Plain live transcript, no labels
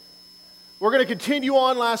We're going to continue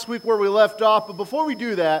on last week where we left off, but before we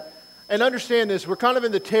do that, and understand this, we're kind of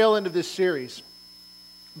in the tail end of this series.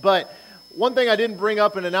 But one thing I didn't bring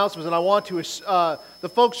up in announcements, and I want to, is the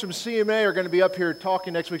folks from CMA are going to be up here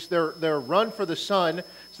talking next week. Their Run for the Sun.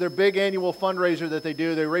 It's their big annual fundraiser that they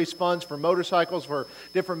do. They raise funds for motorcycles for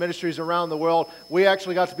different ministries around the world. We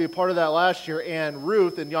actually got to be a part of that last year, and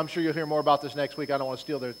Ruth, and I'm sure you'll hear more about this next week. I don't want to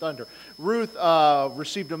steal their thunder. Ruth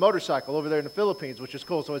received a motorcycle over there in the Philippines, which is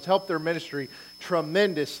cool. So it's helped their ministry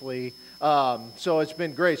tremendously. So it's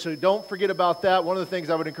been great. So don't forget about that. One of the things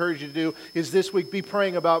I would encourage you to do is this week be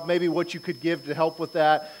praying about maybe what you could give to help with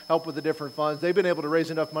that, help with the different funds. They've been able to raise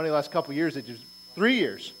enough money the last couple of years, that just 3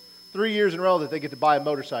 years in a row that they get to buy a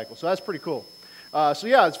motorcycle. So that's pretty cool. So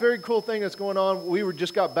yeah, it's a very cool thing that's going on. We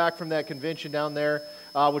just got back from that convention down there,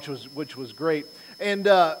 which was great. And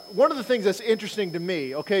one of the things that's interesting to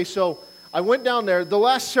me, okay, so I went down there. The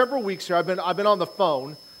last several weeks here, I've been on the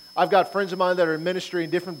phone. I've got friends of mine that are in ministry in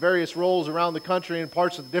different various roles around the country and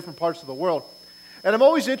different parts of the world. And I'm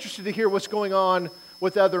always interested to hear what's going on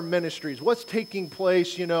with other ministries. What's taking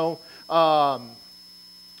place, at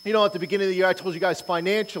the beginning of the year, I told you guys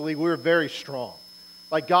financially we're very strong.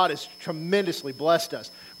 Like God has tremendously blessed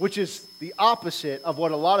us, which is the opposite of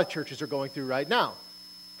what a lot of churches are going through right now.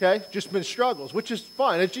 Okay? Just been struggles, which is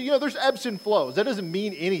fine. There's ebbs and flows. That doesn't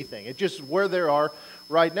mean anything. It's just where they are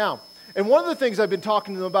right now. And one of the things I've been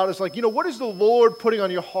talking to them about is what is the Lord putting on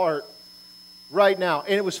your heart right now?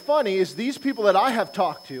 And it was funny is these people that I have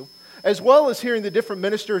talked to, as well as hearing the different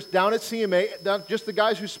ministers down at CMA, not just the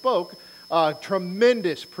guys who spoke,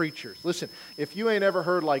 tremendous preachers. Listen, if you ain't ever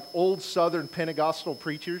heard old Southern Pentecostal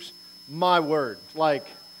preachers, my word,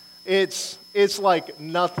 it's like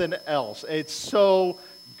nothing else. It's so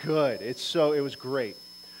good. It was great.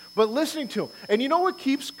 But listening to them, and you know what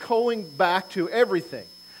keeps going back to everything?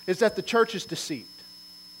 Is that the church is deceived.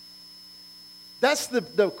 That's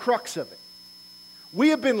the crux of it. We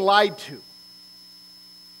have been lied to.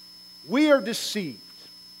 We are deceived.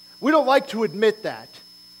 We don't like to admit that,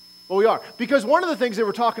 but we are. Because one of the things that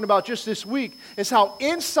we're talking about just this week is how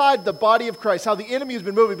inside the body of Christ, how the enemy has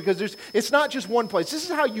been moving, because it's not just one place. This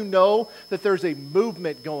is how you know that there's a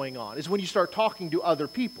movement going on, is when you start talking to other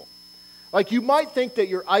people. You might think that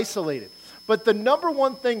you're isolated. But the number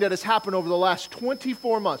one thing that has happened over the last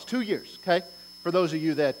 24 months, 2 years, okay? For those of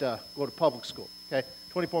you that go to public school, okay?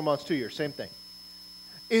 24 months, 2 years, same thing.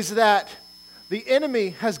 Is that the enemy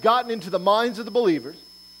has gotten into the minds of the believers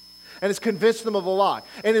and has convinced them of a lie.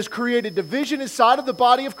 And has created division inside of the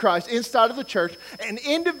body of Christ, inside of the church. And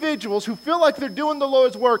individuals who feel like they're doing the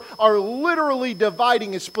Lord's work are literally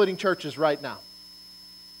dividing and splitting churches right now.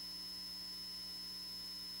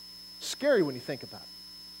 Scary when you think about it.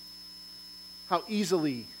 How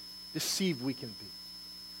easily deceived we can be.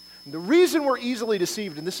 And the reason we're easily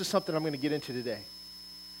deceived, and this is something I'm going to get into today,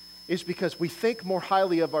 is because we think more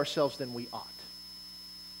highly of ourselves than we ought.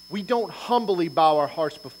 We don't humbly bow our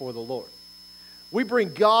hearts before the Lord. We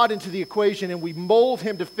bring God into the equation and we mold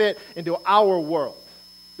Him to fit into our world,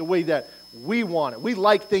 the way that we want it. We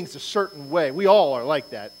like things a certain way. We all are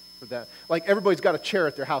like that. Everybody's got a chair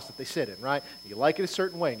at their house that they sit in, right? You like it a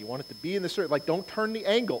certain way, and you want it to be in the certain... don't turn the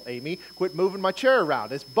angle, Amy. Quit moving my chair around.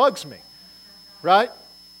 This bugs me, right?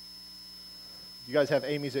 You guys have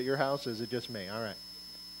Amy's at your house? Or is it just me? All right.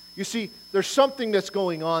 You see, there's something that's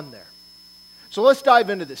going on there. So let's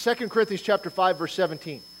dive into this. 2 Corinthians chapter 5, verse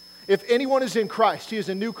 17. If anyone is in Christ, he is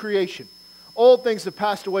a new creation. Old things have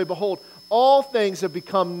passed away. Behold, all things have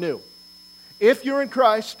become new. If you're in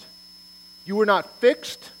Christ, you are not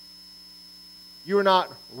fixed. You are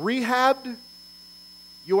not rehabbed.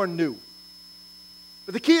 You are new.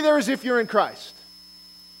 But the key there is if you're in Christ.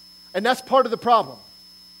 And that's part of the problem.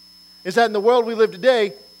 Is that in the world we live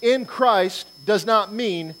today, in Christ does not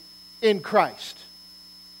mean in Christ.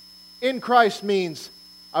 In Christ means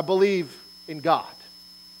I believe in God.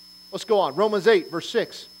 Let's go on. Romans 8, verse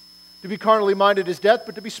 6. To be carnally minded is death,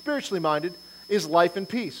 but to be spiritually minded is life and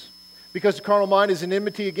peace. Because the carnal mind is an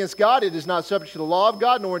enmity against God, it is not subject to the law of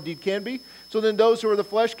God, nor indeed can be. So then those who are the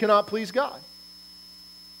flesh cannot please God.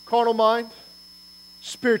 Carnal mind,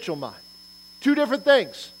 spiritual mind. Two different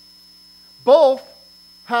things. Both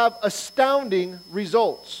have astounding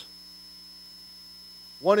results.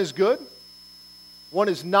 One is good, one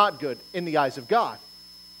is not good in the eyes of God.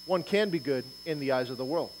 One can be good in the eyes of the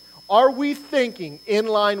world. Are we thinking in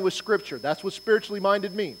line with Scripture? That's what spiritually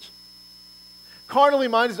minded means. Carnally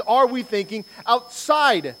minded is, are we thinking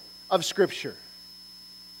outside of Scripture?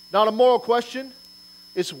 Not a moral question.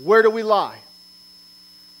 It's where do we lie?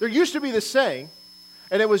 There used to be this saying,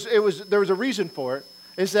 and there was a reason for it,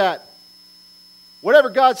 is that whatever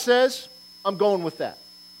God says, I'm going with that.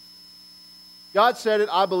 God said it,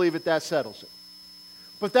 I believe it, that settles it.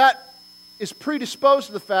 But that is predisposed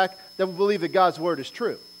to the fact that we believe that God's word is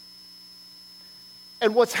true.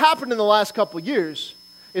 And what's happened in the last couple of years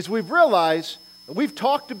is we've realized that we've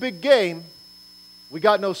talked a big game, we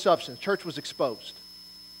got no substance. Church was exposed.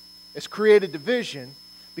 It's created division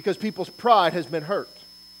because people's pride has been hurt.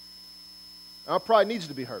 Our pride needs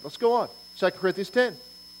to be hurt. Let's go on. 2 Corinthians 10.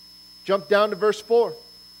 Jump down to verse 4.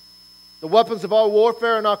 The weapons of our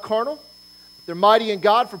warfare are not carnal. They're mighty in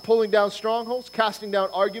God for pulling down strongholds, casting down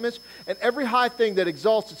arguments, and every high thing that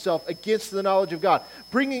exalts itself against the knowledge of God,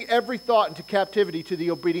 bringing every thought into captivity to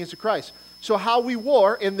the obedience of Christ. So how we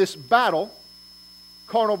war in this battle,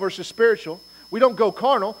 carnal versus spiritual, we don't go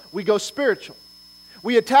carnal, we go spiritual.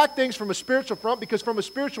 We attack things from a spiritual front because from a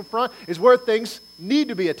spiritual front is where things need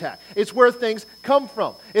to be attacked. It's where things come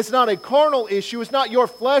from. It's not a carnal issue. It's not your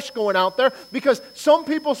flesh going out there because some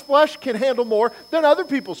people's flesh can handle more than other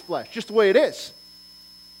people's flesh, just the way it is.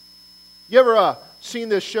 You ever seen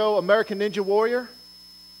this show, American Ninja Warrior?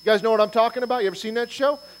 You guys know what I'm talking about? You ever seen that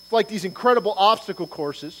show? It's like these incredible obstacle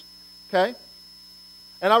courses, okay?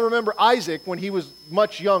 And I remember Isaac, when he was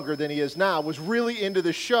much younger than he is now, was really into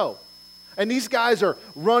this show. And these guys are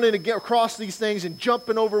running across these things and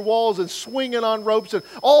jumping over walls and swinging on ropes and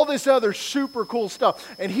all this other super cool stuff.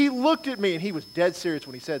 And he looked at me and he was dead serious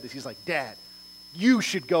when he said this. He's like, Dad, you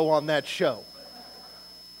should go on that show.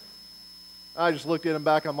 I just looked at him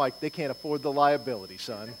back. I'm like, they can't afford the liability,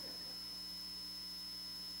 son.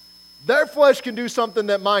 Their flesh can do something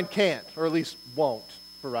that mine can't, or at least won't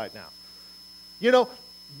for right now. You know,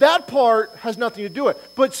 that part has nothing to do with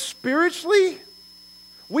it. But spiritually,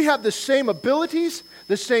 we have the same abilities,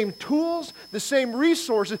 the same tools, the same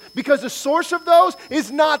resources, because the source of those is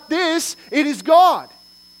not this, it is God.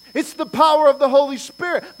 It's the power of the Holy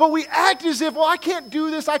Spirit. But we act as if, well, I can't do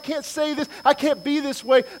this, I can't say this, I can't be this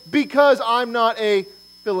way because I'm not a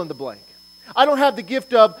fill in the blank. I don't have the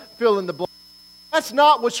gift of fill in the blank. That's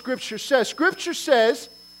not what Scripture says. Scripture says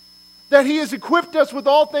that He has equipped us with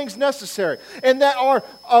all things necessary, and that our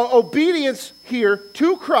obedience here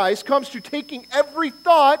to Christ comes to taking every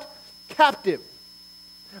thought captive.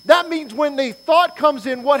 That means when the thought comes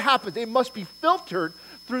in, what happens? It must be filtered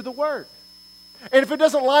through the Word. And if it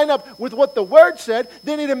doesn't line up with what the Word said,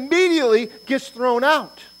 then it immediately gets thrown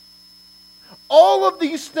out. All of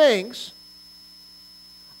these things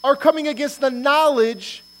are coming against the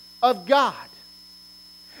knowledge of God.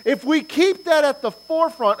 If we keep that at the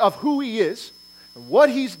forefront of who He is and what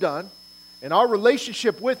He's done and our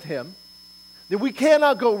relationship with Him, then we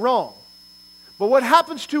cannot go wrong. But what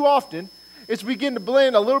happens too often is we begin to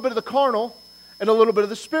blend a little bit of the carnal and a little bit of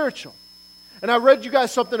the spiritual. And I read you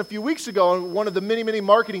guys something a few weeks ago on one of the many, many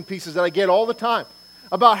marketing pieces that I get all the time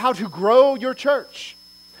about how to grow your church.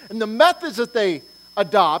 And the methods that they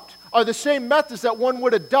adopt are the same methods that one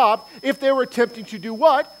would adopt if they were attempting to do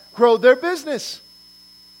what? Grow their business.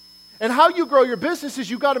 And how you grow your business is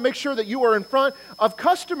you've got to make sure that you are in front of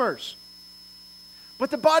customers. But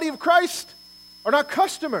the body of Christ are not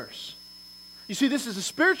customers. You see, this is a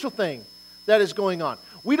spiritual thing that is going on.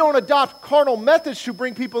 We don't adopt carnal methods to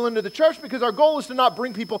bring people into the church because our goal is to not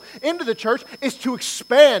bring people into the church, it's to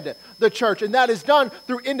expand the church. And that is done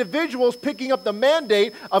through individuals picking up the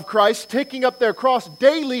mandate of Christ, taking up their cross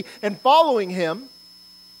daily and following Him.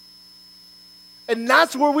 And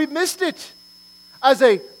that's where we've missed it as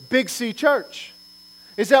a Big C church.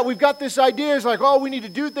 Is that we've got this idea, it's like, oh, we need to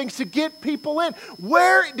do things to get people in.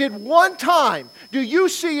 Where did one time do you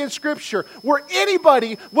see in Scripture where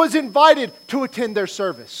anybody was invited to attend their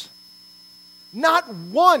service? Not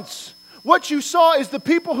once. What you saw is the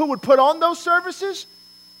people who would put on those services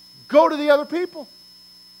go to the other people.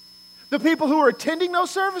 The people who were attending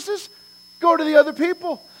those services go to the other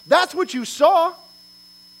people. That's what you saw.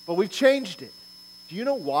 But we've changed it. Do you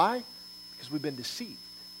know why? Because we've been deceived.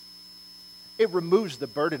 It removes the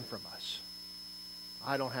burden from us.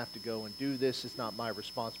 I don't have to go and do this. It's not my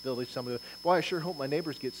responsibility. Somebody, boy, I sure hope my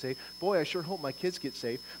neighbors get saved. Boy, I sure hope my kids get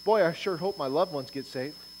saved. Boy, I sure hope my loved ones get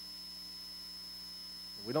saved.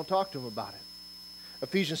 We don't talk to them about it.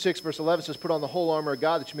 Ephesians 6 verse 11 says, put on the whole armor of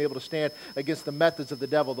God that you may be able to stand against the methods of the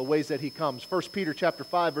devil, the ways that he comes. 1 Peter chapter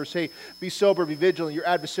 5 verse 8, be sober, be vigilant. Your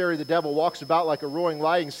adversary, the devil, walks about like a roaring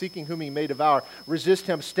lion, seeking whom he may devour. Resist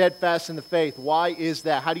him steadfast in the faith. Why is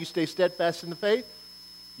that? How do you stay steadfast in the faith?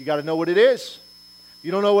 You got to know what it is. If you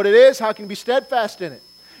don't know what it is, how can you be steadfast in it?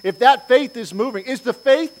 If that faith is moving, is the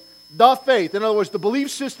faith the faith? In other words, the belief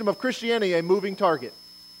system of Christianity a moving target?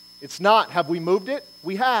 It's not. Have we moved it?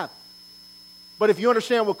 We have. But if you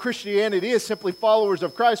understand what Christianity is, simply followers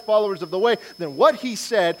of Christ, followers of the way, then what He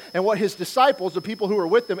said and what His disciples, the people who were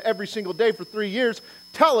with Him every single day for 3 years,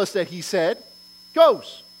 tell us that He said,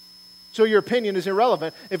 goes. So your opinion is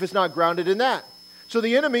irrelevant if it's not grounded in that. So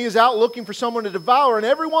the enemy is out looking for someone to devour, and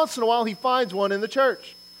every once in a while he finds one in the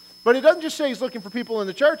church. But it doesn't just say he's looking for people in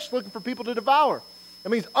the church, he's looking for people to devour. That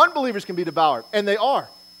means unbelievers can be devoured, and they are.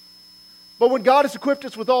 But when God has equipped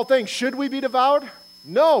us with all things, should we be devoured?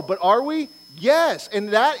 No, but are we? Yes, and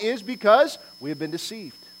that is because we have been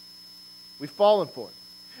deceived. We've fallen for it.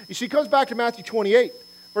 You see, it comes back to Matthew 28,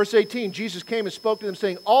 verse 18. Jesus came and spoke to them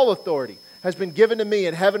saying, all authority has been given to me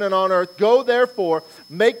in heaven and on earth. Go therefore,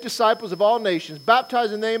 make disciples of all nations,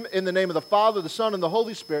 baptize in the name of the Father, the Son, and the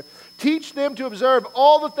Holy Spirit. Teach them to observe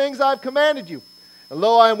all the things I have commanded you. And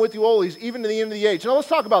lo, I am with you always, even to the end of the age. Now let's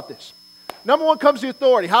talk about this. Number one comes the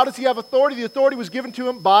authority. How does he have authority? The authority was given to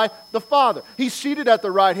him by the Father. He's seated at the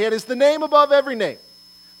right hand. It's the name above every name.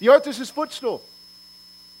 The earth is his footstool.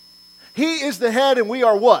 He is the head and we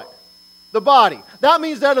are what? The body. That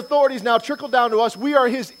means that authority is now trickled down to us. We are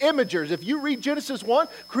his imagers. If you read Genesis 1,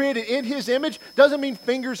 created in his image, doesn't mean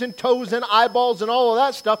fingers and toes and eyeballs and all of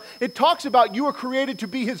that stuff. It talks about you are created to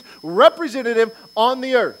be his representative on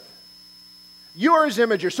the earth. You are his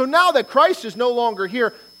imager. So now that Christ is no longer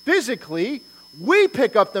here physically, we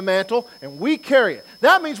pick up the mantle and we carry it.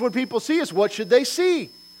 That means when people see us, what should they see?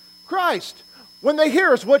 Christ. When they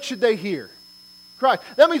hear us, what should they hear? Christ.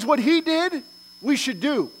 That means what he did, we should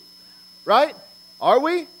do. Right? Are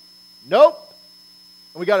we? Nope.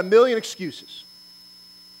 And we got a million excuses.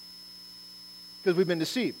 Because we've been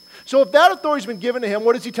deceived. So if that authority's been given to him,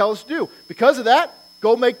 what does he tell us to do? Because of that,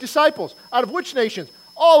 go make disciples. Out of which nations?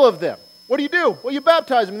 All of them. What do? Well, you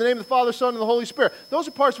baptize them in the name of the Father, Son, and the Holy Spirit. Those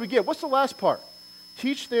are parts we get. What's the last part?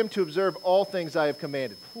 Teach them to observe all things I have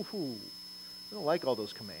commanded. We don't like all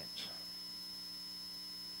those commands.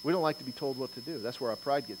 We don't like to be told what to do. That's where our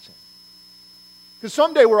pride gets in. Because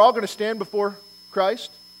someday we're all going to stand before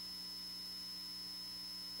Christ.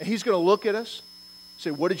 And he's going to look at us and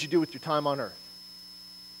say, what did you do with your time on earth?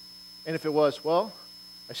 And if it was, well,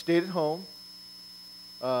 I stayed at home.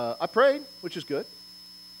 I prayed, which is good.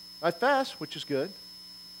 I fast, which is good.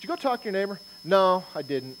 Did you go talk to your neighbor? No, I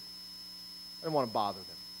didn't. I didn't want to bother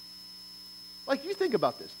them. Like, you think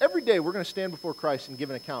about this. Every day we're going to stand before Christ and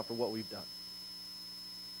give an account for what we've done.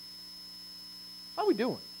 How are we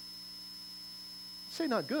doing? Say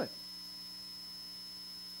not good.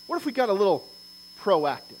 What if we got a little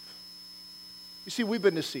proactive? You see, we've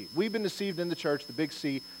been deceived. We've been deceived in the church. The Big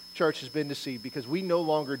C church has been deceived because we no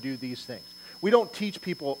longer do these things. We don't teach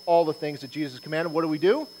people all the things that Jesus commanded. What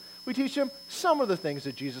do? We teach them some of the things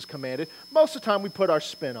that Jesus commanded. Most of the time we put our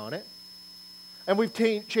spin on it. And we've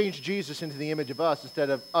changed Jesus into the image of us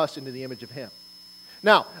instead of us into the image of him.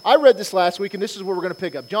 Now, I read this last week, and this is where we're going to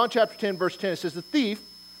pick up. John chapter 10, verse 10, it says, the thief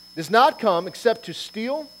does not come except to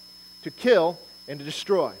steal, to kill, and to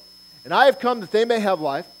destroy. And I have come that they may have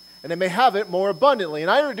life, and they may have it more abundantly.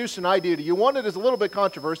 And I introduced an idea to you, one that is a little bit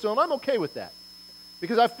controversial, and I'm okay with that.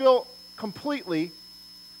 Because I feel completely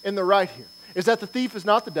in the right here. Is that the thief is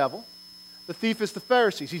not the devil. The thief is the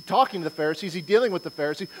Pharisees. He's talking to the Pharisees. He's dealing with the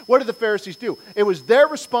Pharisees. What did the Pharisees do? It was their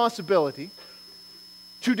responsibility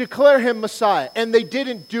to declare him Messiah, and they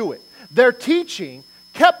didn't do it. Their teaching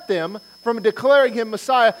kept them from declaring him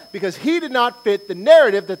Messiah because he did not fit the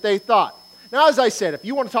narrative that they thought. Now, as I said, if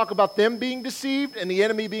you want to talk about them being deceived and the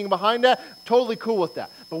enemy being behind that, totally cool with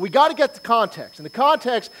that. But we got to get the context. And the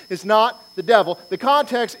context is not the devil. The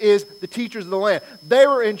context is the teachers of the land. They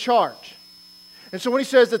were in charge. And so when he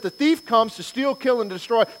says that the thief comes to steal, kill, and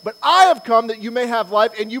destroy, but I have come that you may have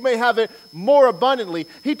life and you may have it more abundantly,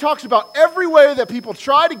 he talks about every way that people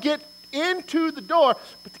try to get into the door,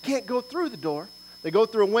 but they can't go through the door. They go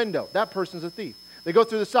through a window. That person's a thief. They go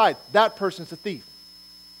through the side. That person's a thief.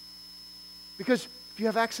 Because if you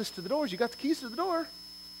have access to the doors, you got the keys to the door,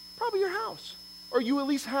 probably your house. Or you at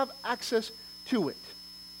least have access to it.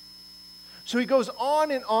 So he goes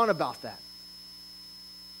on and on about that.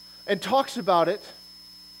 And talks about it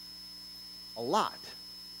a lot.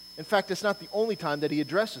 In fact, it's not the only time that he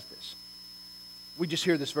addresses this. We just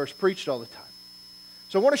hear this verse preached all the time.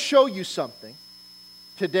 So I want to show you something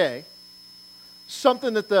today.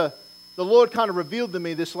 Something that the Lord kind of revealed to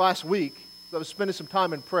me this last week. I was spending some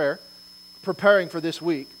time in prayer, preparing for this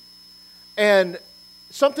week. And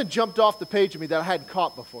something jumped off the page of me that I hadn't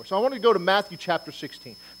caught before. So I want to go to Matthew chapter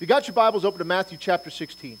 16. If you got your Bibles, open to Matthew chapter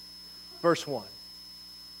 16, verse 1.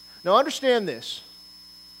 Now understand this,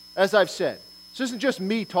 as I've said, this isn't just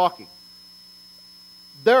me talking.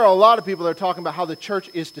 There are a lot of people that are talking about how the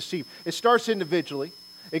church is deceived. It starts individually,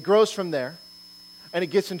 it grows from there, and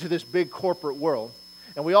it gets into this big corporate world.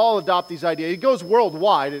 And we all adopt these ideas. It goes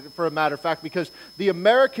worldwide, for a matter of fact, because the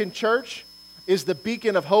American church is the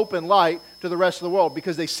beacon of hope and light to the rest of the world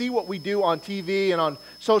because they see what we do on TV and on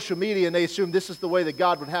social media and they assume this is the way that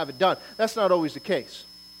God would have it done. That's not always the case.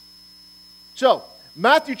 So,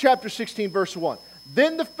 Matthew chapter 16, verse 1.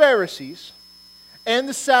 Then the Pharisees and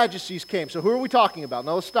the Sadducees came. So who are we talking about?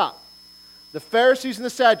 Now let's stop. The Pharisees and the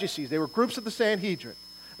Sadducees, they were groups of the Sanhedrin.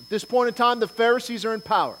 At this point in time, the Pharisees are in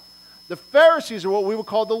power. The Pharisees are what we would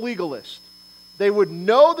call the legalists. They would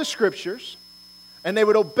know the Scriptures, and they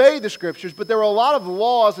would obey the Scriptures, but there were a lot of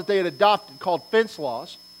laws that they had adopted called fence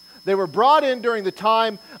laws. They were brought in during the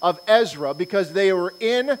time of Ezra because they were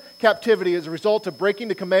in captivity as a result of breaking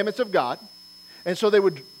the commandments of God. And so they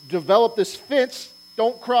would develop this fence,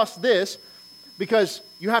 don't cross this, because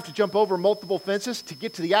you have to jump over multiple fences to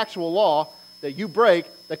get to the actual law that you break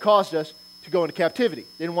that caused us to go into captivity.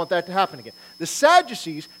 They didn't want that to happen again. The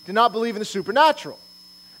Sadducees did not believe in the supernatural.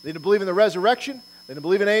 They didn't believe in the resurrection. They didn't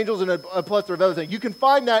believe in angels and a plethora of other things. You can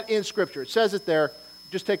find that in Scripture. It says it there.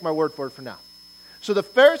 Just take my word for it for now. So the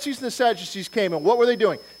Pharisees and the Sadducees came, and what were they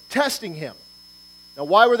doing? Testing him. Now,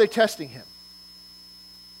 why were they testing him?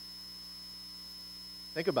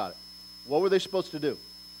 Think about it. What were they supposed to do?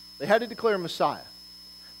 They had to declare a Messiah.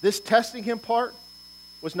 This testing him part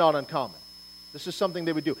was not uncommon. This is something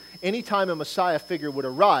they would do. Anytime a Messiah figure would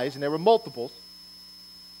arise, and there were multiples,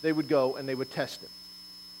 they would go and they would test him.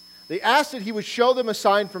 They asked that he would show them a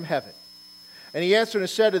sign from heaven. And he answered and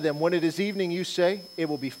said to them, when it is evening, you say, it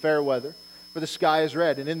will be fair weather, for the sky is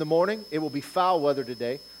red. And in the morning, it will be foul weather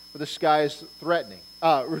today, for the sky is red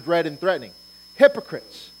and threatening.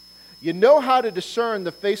 Hypocrites! You know how to discern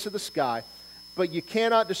the face of the sky, but you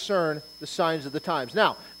cannot discern the signs of the times.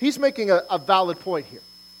 Now, he's making a valid point here.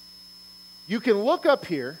 You can look up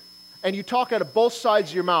here, and you talk out of both sides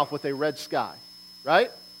of your mouth with a red sky, right?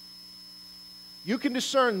 You can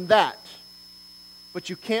discern that, but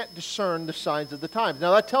you can't discern the signs of the times.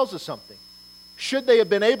 Now, that tells us something. Should they have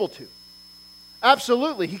been able to?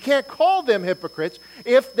 Absolutely. He can't call them hypocrites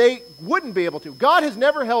if they wouldn't be able to. God has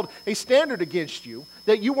never held a standard against you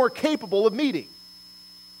that you weren't capable of meeting.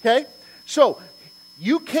 Okay? So,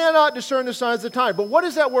 you cannot discern the signs of the time. But what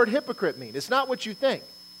does that word hypocrite mean? It's not what you think.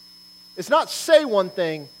 It's not say one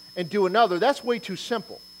thing and do another. That's way too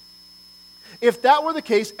simple. If that were the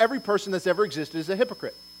case, every person that's ever existed is a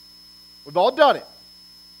hypocrite. We've all done it.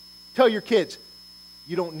 Tell your kids,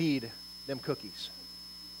 you don't need them cookies.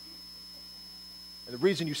 And the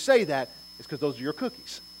reason you say that is because those are your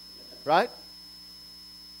cookies, right?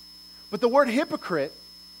 But the word hypocrite,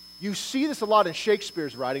 you see this a lot in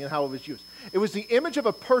Shakespeare's writing and how it was used. It was the image of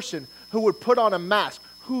a person who would put on a mask,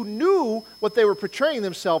 who knew what they were portraying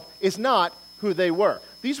themselves is not who they were.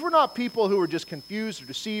 These were not people who were just confused or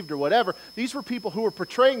deceived or whatever. These were people who were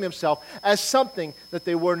portraying themselves as something that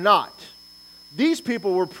they were not. These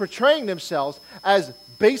people were portraying themselves as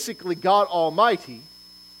basically God Almighty,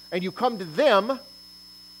 and you come to them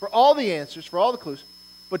for all the answers, for all the clues.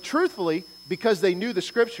 But truthfully, because they knew the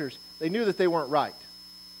Scriptures, they knew that they weren't right.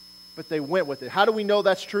 But they went with it. How do we know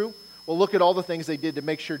that's true? Well, look at all the things they did to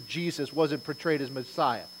make sure Jesus wasn't portrayed as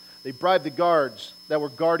Messiah. They bribed the guards that were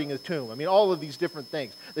guarding the tomb. I mean, all of these different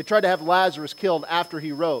things. They tried to have Lazarus killed after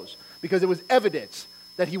he rose because it was evidence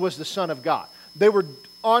that he was the Son of God. They were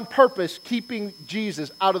on purpose keeping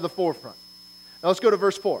Jesus out of the forefront. Now let's go to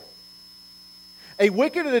verse 4. A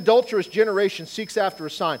wicked and adulterous generation seeks after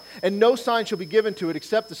a sign, and no sign shall be given to it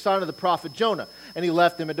except the sign of the prophet Jonah. And he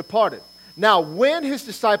left them and departed. Now, when his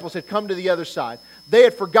disciples had come to the other side, they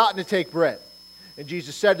had forgotten to take bread. And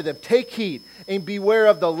Jesus said to them, take heed and beware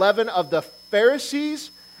of the leaven of the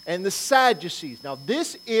Pharisees and the Sadducees. Now,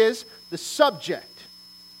 this is the subject.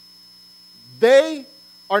 They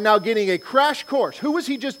are now getting a crash course. Who was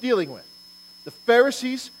he just dealing with? The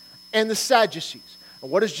Pharisees and the Sadducees.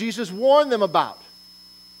 And what does Jesus warn them about?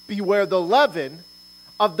 Beware the leaven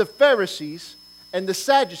of the Pharisees and the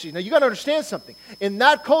Sadducees. Now, you got to understand something. In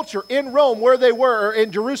that culture, in Rome, where they were, or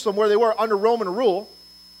in Jerusalem, where they were under Roman rule,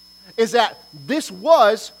 is that this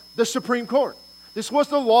was the Supreme Court. This was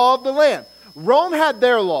the law of the land. Rome had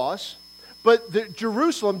their laws, but the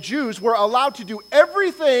Jerusalem Jews were allowed to do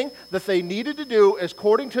everything that they needed to do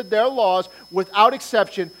according to their laws without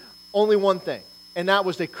exception, only one thing. And that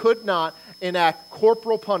was they could not enact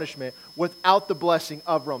corporal punishment without the blessing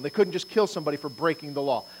of Rome. They couldn't just kill somebody for breaking the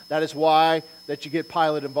law. That is why that you get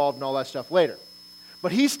Pilate involved and all that stuff later.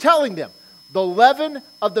 But he's telling them, the leaven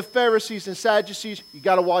of the Pharisees and Sadducees, you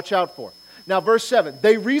got to watch out for. Now, verse 7,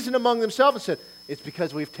 they reasoned among themselves and said, it's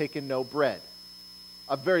because we've taken no bread.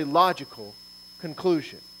 A very logical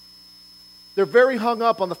conclusion. They're very hung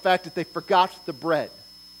up on the fact that they forgot the bread.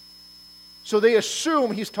 So they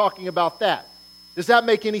assume he's talking about that. Does that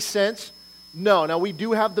make any sense? No. Now, we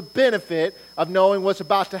do have the benefit of knowing what's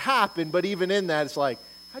about to happen, but even in that, it's like,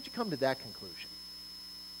 how'd you come to that conclusion?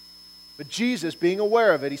 But Jesus, being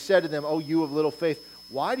aware of it, he said to them, "Oh, you of little faith,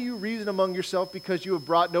 why do you reason among yourself because you have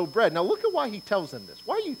brought no bread?" Now, look at why he tells them this.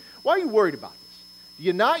 Why are you worried about this? Do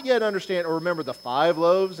you not yet understand or remember the 5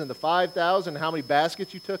 loaves and the 5,000, how many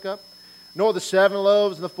baskets you took up? Nor the 7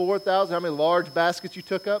 loaves and the 4,000, how many large baskets you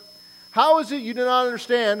took up? How is it you do not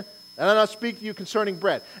understand that I not speak to you concerning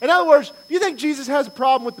bread? In other words, do you think Jesus has a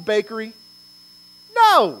problem with the bakery?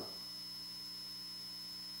 No.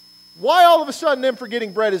 Why all of a sudden them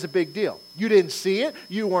forgetting bread is a big deal? You didn't see it.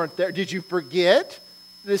 You weren't there. Did you forget?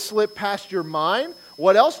 Did it slip past your mind?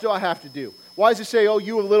 What else do I have to do? Why does it say, "Oh,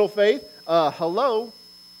 you of little faith"? Hello?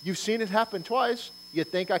 You've seen it happen twice. You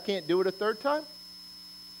think I can't do it a third time?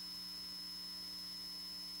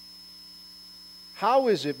 How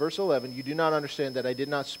is it, verse 11, you do not understand that I did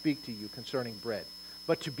not speak to you concerning bread,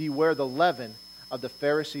 but to beware the leaven of the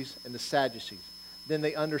Pharisees and the Sadducees? Then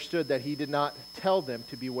they understood that he did not tell them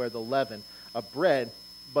to beware the leaven of bread,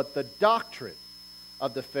 but the doctrine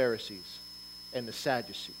of the Pharisees and the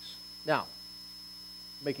Sadducees. Now,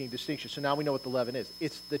 making a distinction. So now we know what the leaven is.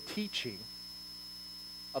 It's the teaching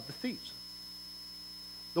of the thieves.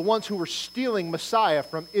 The ones who were stealing Messiah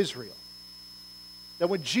from Israel. That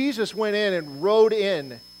when Jesus went in and rode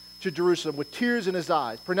in to Jerusalem with tears in his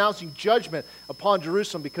eyes, pronouncing judgment upon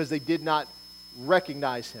Jerusalem because they did not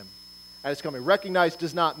recognize him at his coming. Recognize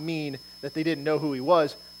does not mean that they didn't know who he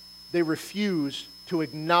was. They refused to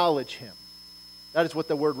acknowledge him. That is what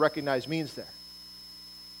the word recognize means there.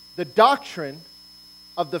 The doctrine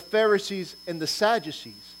of the Pharisees and the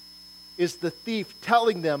Sadducees is the thief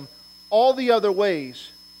telling them all the other ways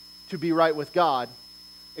to be right with God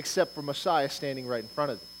except for Messiah standing right in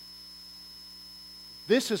front of them.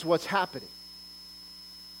 This is what's happening.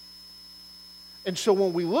 And so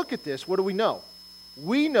when we look at this, what do we know?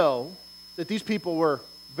 We know that these people were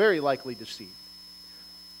very likely deceived.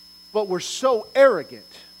 But were so arrogant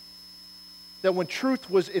that when truth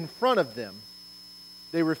was in front of them,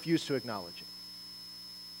 they refused to acknowledge it.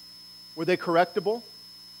 Were they correctable?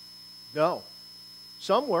 No.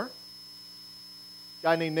 Some were. A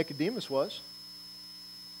guy named Nicodemus was.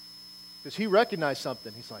 Because he recognized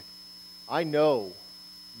something. He's like, I know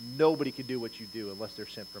nobody can do what you do unless they're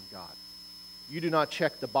sent from God. You do not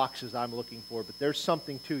check the boxes I'm looking for, but there's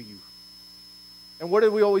something to you. And what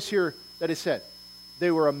did we always hear that it said?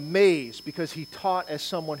 They were amazed because he taught as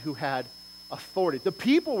someone who had authority. The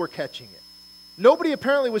people were catching it. Nobody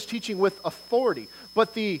apparently was teaching with authority,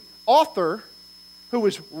 but the author who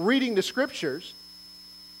was reading the scriptures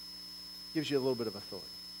gives you a little bit of authority.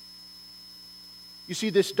 You see,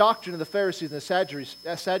 this doctrine of the Pharisees and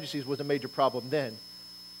the Sadducees was a major problem then.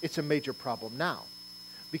 It's a major problem now.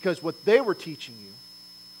 Because what they were teaching you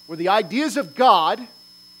were the ideas of God,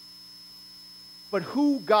 but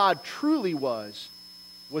who God truly was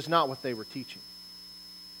not what they were teaching.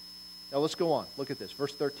 Now let's go on. Look at this.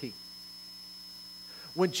 Verse 13.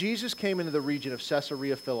 When Jesus came into the region of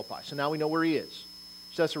Caesarea Philippi, so now we know where he is.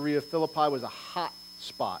 Caesarea Philippi was a hot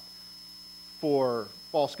spot for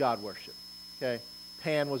false god worship. Okay?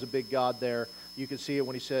 Pan was a big god there. You can see it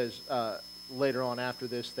when he says later on after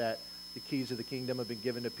this that the keys of the kingdom have been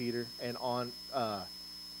given to Peter, and on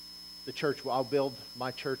the church, I'll build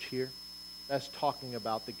my church here. That's talking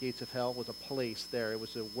about the gates of hell was a place there. It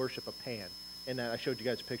was a worship of Pan. And I showed you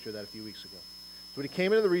guys a picture of that a few weeks ago. So when he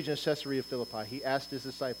came into the region of Caesarea Philippi, he asked his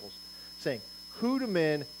disciples, saying, "Who do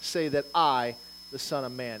men say that I, the Son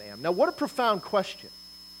of Man, am?" Now, what a profound question.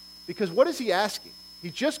 Because what is he asking? He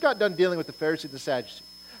just got done dealing with the Pharisees and the Sadducees.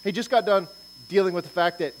 He just got done dealing with the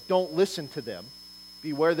fact that don't listen to them.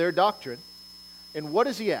 Beware their doctrine. And what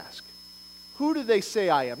does he ask? Who do they say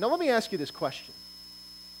I am? Now, let me ask you this question.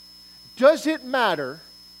 Does it matter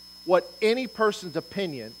what any person's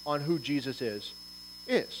opinion on who Jesus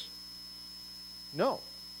is? No.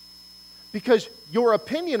 Because your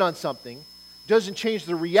opinion on something doesn't change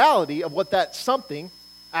the reality of what that something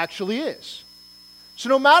actually is. So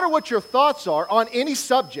no matter what your thoughts are on any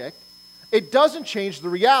subject, it doesn't change the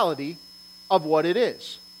reality of what it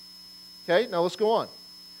is. Okay, now let's go on.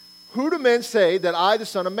 Who do men say that I, the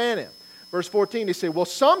Son of Man, am? Verse 14, they say, well,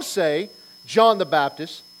 some say John the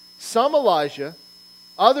Baptist, some Elijah,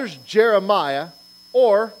 others Jeremiah,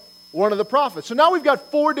 or one of the prophets. So now we've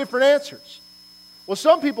got 4 different answers. Well,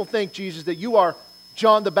 some people think, Jesus, that you are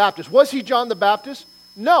John the Baptist. Was he John the Baptist?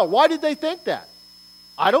 No. Why did they think that?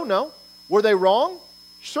 I don't know. Were they wrong?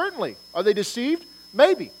 Certainly. Are they deceived?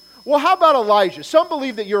 Maybe. Well, how about Elijah? Some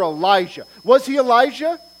believe that you're Elijah. Was he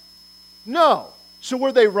Elijah? No. So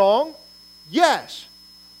were they wrong? Yes.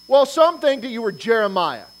 Well, some think that you were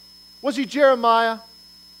Jeremiah. Was he Jeremiah?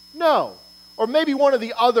 No. Or maybe one of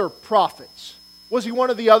the other prophets. Was he one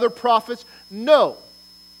of the other prophets? No.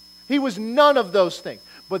 He was none of those things.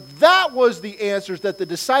 But that was the answers that the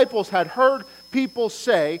disciples had heard people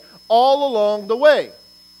say all along the way.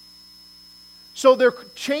 So they're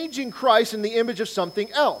changing Christ in the image of something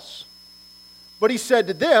else. But he said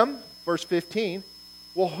to them, verse 15,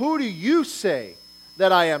 well, who do you say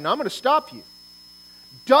that I am? Now I'm going to stop you.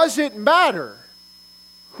 Does it matter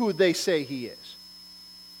who they say he is?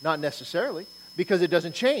 Not necessarily, because it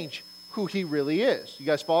doesn't change who he really is. You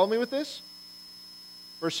guys follow me with this?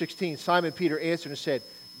 Verse 16, Simon Peter answered and said,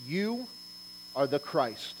 you are the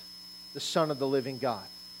Christ, the Son of the living God.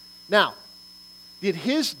 Now, did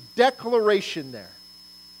his declaration there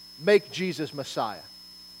make Jesus Messiah?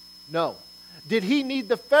 No. Did he need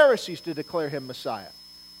the Pharisees to declare him Messiah?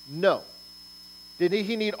 No. Did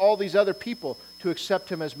he need all these other people to accept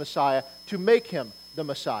him as Messiah to make him the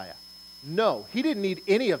Messiah? No. He didn't need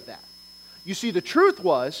any of that. You see, the truth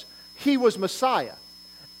was, he was Messiah.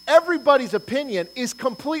 Everybody's opinion is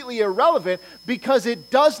completely irrelevant because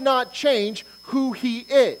it does not change who he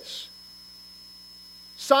is.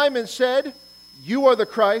 Simon said, you are the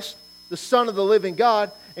Christ, the Son of the living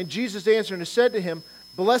God. And Jesus answered and said to him,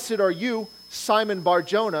 blessed are you, Simon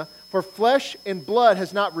Bar-Jonah, for flesh and blood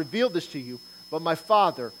has not revealed this to you, but my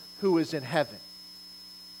Father who is in heaven.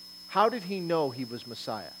 How did he know he was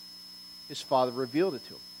Messiah? His Father revealed it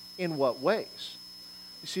to him. In what ways?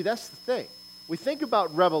 You see, that's the thing. We think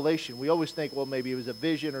about revelation. We always think, well, maybe it was a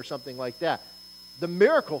vision or something like that. The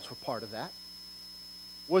miracles were part of that.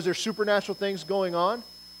 Was there supernatural things going on?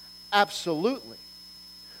 Absolutely.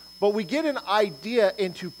 But we get an idea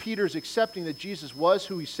into Peter's accepting that Jesus was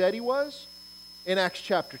who he said he was in Acts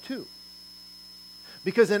chapter 2.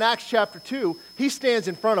 Because in Acts chapter 2, he stands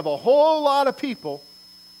in front of a whole lot of people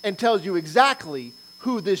and tells you exactly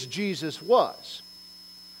who this Jesus was.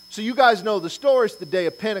 So you guys know the story. It's the day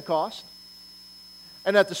of Pentecost.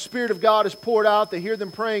 And that the Spirit of God is poured out. They hear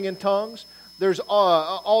them praying in tongues. There's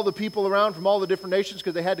all the people around from all the different nations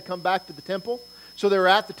because they had to come back to the temple. So they were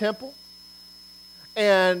at the temple.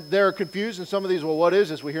 And they're confused. And some of these, well, what is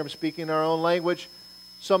this? We hear them speaking in our own language.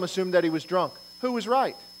 Some assumed that he was drunk. Who was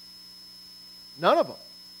right? None of them.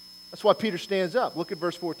 That's why Peter stands up. Look at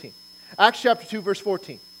verse 14. Acts chapter 2, verse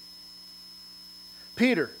 14.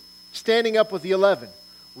 Peter, standing up with the 11,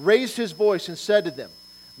 raised his voice and said to them,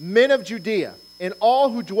 men of Judea, and all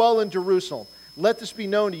who dwell in Jerusalem, let this be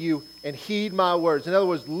known to you and heed my words. In other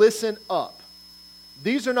words, listen up.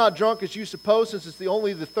 These are not drunk as you suppose, since it's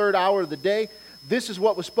only the third hour of the day. This is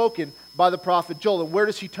what was spoken by the prophet Joel. And where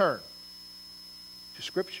does he turn? To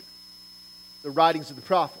Scripture. The writings of the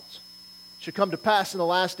prophets. It shall come to pass in the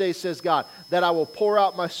last days, says God, that I will pour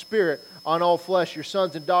out my Spirit on all flesh. Your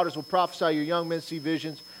sons and daughters will prophesy. Your young men see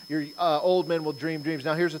visions. Your old men will dream dreams.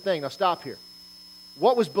 Now here's the thing. Now stop here.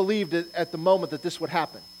 What was believed at the moment that this would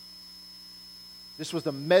happen? This was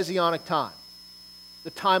the Messianic time.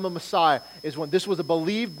 The time of Messiah is when this was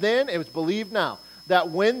believed then, it was believed now. That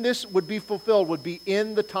when this would be fulfilled would be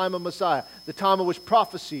in the time of Messiah. The time of which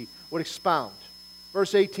prophecy would expound.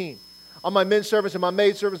 Verse 18. On my men servants and my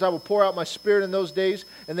maid servants I will pour out my Spirit in those days,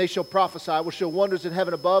 and they shall prophesy. I will show wonders in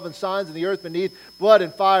heaven above and signs in the earth beneath, blood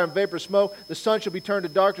and fire and vapor of smoke. The sun shall be turned to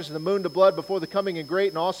darkness and the moon to blood before the coming and great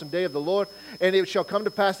and awesome day of the Lord. And it shall come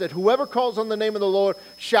to pass that whoever calls on the name of the Lord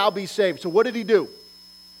shall be saved. So what did he do?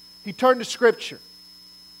 He turned to Scripture.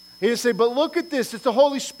 He didn't say, but look at this. It's the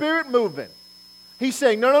Holy Spirit moving. He's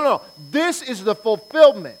saying, no. This is the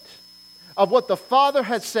fulfillment of what the Father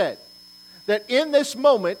had said. That in this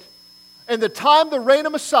moment, in the time of the reign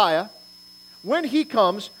of Messiah, when he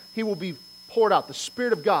comes, he will be poured out. The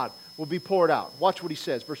Spirit of God will be poured out. Watch what he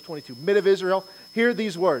says, verse 22. Men of Israel, hear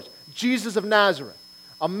these words. Jesus of Nazareth,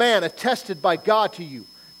 a man attested by God to you,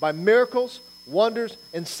 by miracles, wonders,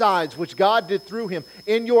 and signs, which God did through him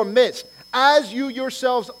in your midst, as you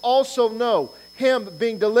yourselves also know, him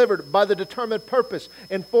being delivered by the determined purpose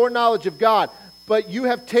and foreknowledge of God. But you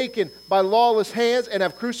have taken by lawless hands and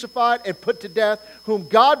have crucified and put to death, whom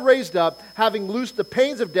God raised up, having loosed the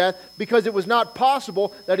pains of death, because it was not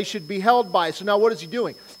possible that he should be held by it. So now what is he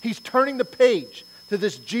doing? He's turning the page to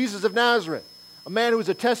this Jesus of Nazareth, a man who was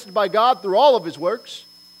attested by God through all of his works.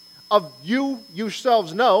 Of you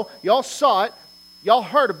yourselves know, y'all saw it, y'all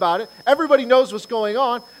heard about it, everybody knows what's going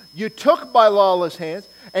on. You took by lawless hands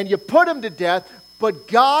and you put him to death, but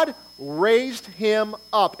God raised him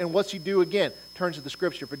up. And what's he do again? Turns to the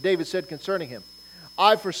Scripture. For David said concerning him,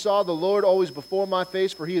 I foresaw the Lord always before my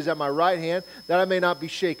face, for he is at my right hand, that I may not be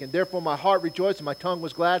shaken. Therefore my heart rejoiced, and my tongue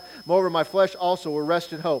was glad. Moreover, my flesh also will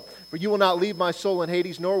rest in hope. For you will not leave my soul in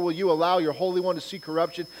Hades, nor will you allow your Holy One to see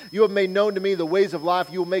corruption. You have made known to me the ways of life.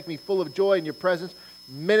 You will make me full of joy in your presence.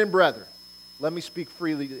 Men and brethren, let me speak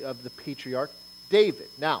freely of the patriarch David.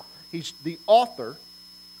 Now, he's the author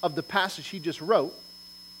of the passage he just wrote.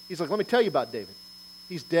 He's like, let me tell you about David.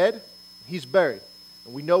 He's dead, he's buried,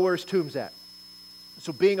 and we know where his tomb's at.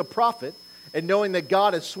 So being a prophet and knowing that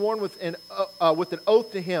God had sworn with an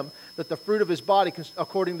oath to him that the fruit of his body,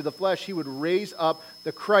 according to the flesh, he would raise up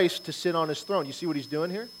the Christ to sit on his throne. You see what he's doing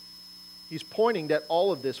here? He's pointing that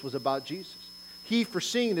all of this was about Jesus. He,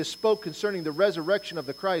 foreseeing this, spoke concerning the resurrection of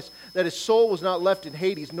the Christ, that his soul was not left in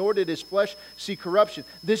Hades, nor did his flesh see corruption.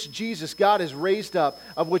 This Jesus God has raised up,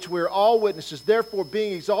 of which we are all witnesses. Therefore,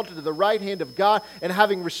 being exalted to the right hand of God, and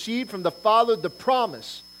having received from the Father the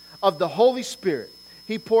promise of the Holy Spirit,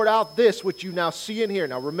 he poured out this which you now see and hear.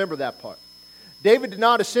 Now remember that part. David did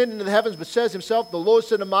not ascend into the heavens, but says himself, the Lord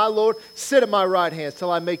said to my Lord, sit at my right hand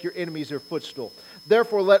till I make your enemies your footstool.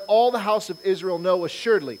 Therefore let all the house of Israel know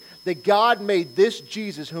assuredly that God made this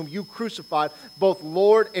Jesus whom you crucified both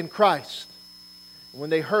Lord and Christ. And when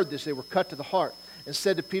they heard this, they were cut to the heart and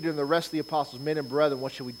said to Peter and the rest of the apostles, men and brethren,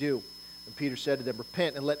 what shall we do? And Peter said to them,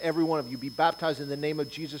 repent and let every one of you be baptized in the name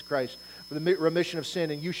of Jesus Christ for the remission of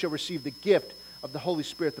sin, and you shall receive the gift of the Holy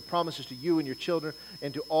Spirit. The promises to you and your children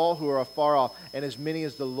and to all who are afar off, and as many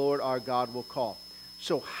as the Lord our God will call.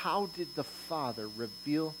 So how did the Father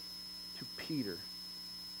reveal to Peter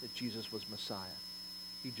that Jesus was Messiah?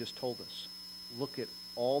 He just told us. Look at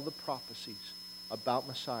all the prophecies about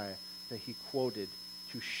Messiah that he quoted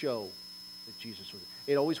to show that Jesus was.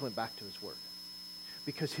 It always went back to his word.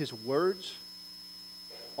 Because his words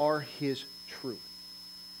are his truth.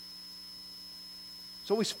 It's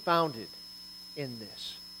always founded in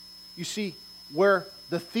this. You see, where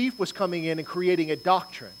the thief was coming in and creating a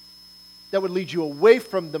doctrine that would lead you away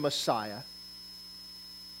from the Messiah,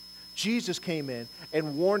 Jesus came in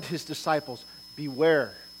and warned his disciples,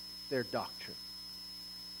 beware their doctrine.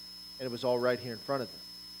 And it was all right here in front of them.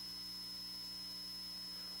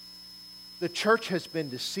 The church has been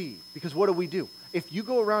deceived because what do? If you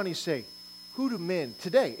go around and you say, who do men,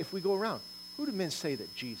 today, if we go around, who do men say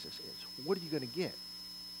that Jesus is? What are you going to get?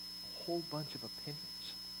 A whole bunch of opinions.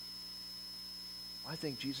 I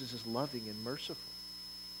think Jesus is loving and merciful.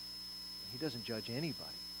 He doesn't judge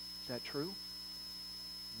anybody. Is that true?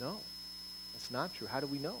 No, that's not true. How do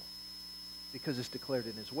we know? Because it's declared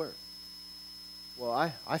in his word. Well,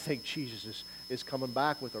 I think Jesus is coming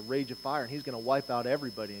back with a rage of fire, and he's going to wipe out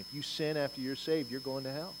everybody. And if you sin after you're saved, you're going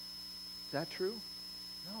to hell. Is that true?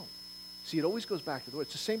 No. See, it always goes back to the word.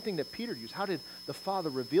 It's the same thing that Peter used. How did the Father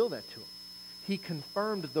reveal that to him? He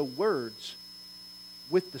confirmed the words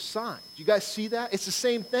with the signs. You guys see that? It's the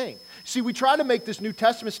same thing. See, we try to make this New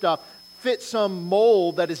Testament stuff fit some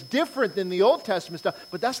mold that is different than the Old Testament stuff,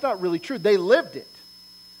 but that's not really true. They lived it.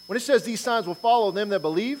 When it says these signs will follow them that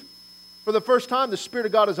believe, for the first time the Spirit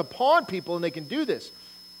of God is upon people and they can do this.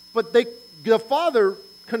 But the Father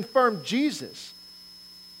confirmed Jesus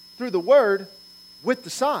through the Word with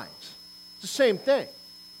the signs. It's the same thing.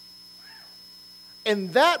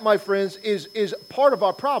 And that, my friends, is part of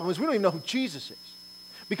our problem, is we don't even know who Jesus is.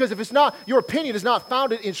 Because if it's not, your opinion is not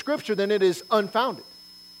founded in Scripture, then it is unfounded.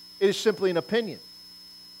 It is simply an opinion.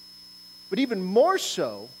 But even more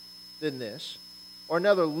so than this, or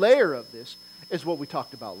another layer of this, is what we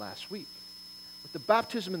talked about last week. With the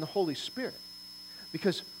baptism in the Holy Spirit.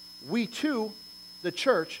 Because we too, the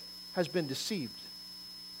church, has been deceived.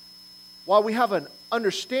 While we have an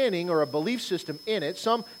understanding or a belief system in it,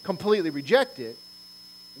 some completely reject it,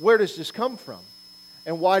 where does this come from?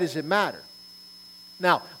 And why does it matter?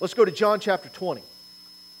 Now, let's go to John chapter 20.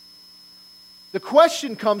 The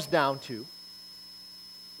question comes down to,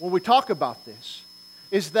 when we talk about this,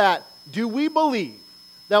 is that do we believe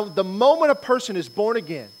that the moment a person is born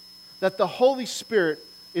again, that the Holy Spirit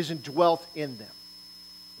is indwelt in them?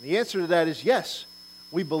 And the answer to that is yes,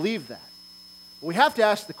 we believe that. But we have to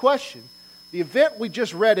ask the question, the event we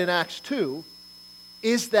just read in Acts 2,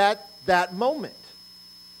 is that moment?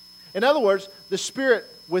 In other words, the Spirit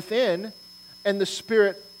within and the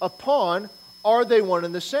Spirit upon, are they one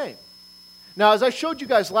and the same? Now, as I showed you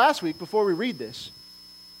guys last week before we read this,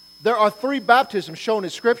 there are 3 baptisms shown in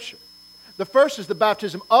Scripture. The first is the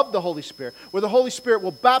baptism of the Holy Spirit, where the Holy Spirit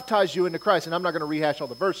will baptize you into Christ. And I'm not going to rehash all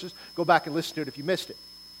the verses. Go back and listen to it if you missed it.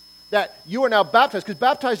 That you are now baptized, because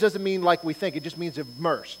baptized doesn't mean like we think. It just means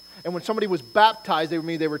immersed. And when somebody was baptized, they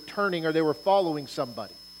mean they were turning or they were following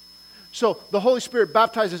somebody. So the Holy Spirit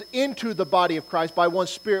baptizes into the body of Christ. By one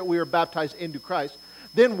Spirit we are baptized into Christ.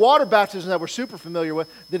 Then water baptism that we're super familiar with,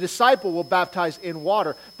 the disciple will baptize in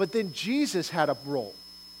water. But then Jesus had a role.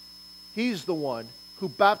 He's the one who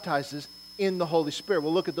baptizes in the Holy Spirit.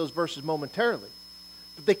 We'll look at those verses momentarily.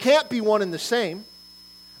 But they can't be one and the same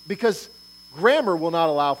because grammar will not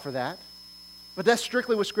allow for that. But that's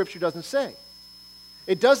strictly what Scripture doesn't say.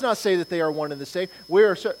 It does not say that they are one and the same.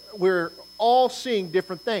 We're all seeing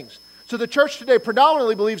different things. So the church today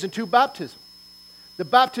predominantly believes in two baptisms. The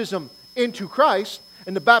baptism into Christ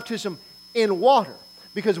and the baptism in water.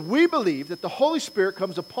 Because we believe that the Holy Spirit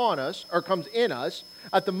comes upon us, or comes in us,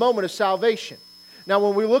 at the moment of salvation. Now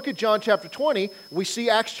when we look at John chapter 20, we see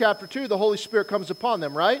Acts chapter 2, the Holy Spirit comes upon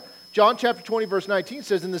them, right? John chapter 20 verse 19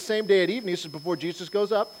 says, in the same day at evening, this is before Jesus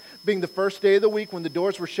goes up, being the first day of the week when the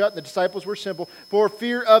doors were shut and the disciples were simple, for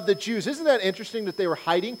fear of the Jews. Isn't that interesting that they were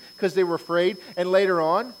hiding because they were afraid? And later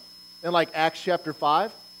on, in like Acts chapter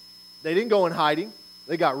 5, they didn't go in hiding.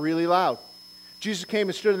 They got really loud. Jesus came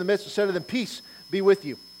and stood in the midst and said to them, peace be with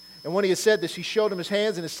you. And when he had said this, he showed them his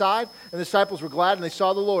hands and his side, and the disciples were glad, and they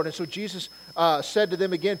saw the Lord. And so Jesus said to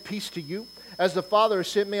them again, peace to you. As the Father has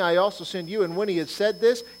sent me, I also send you. And when he had said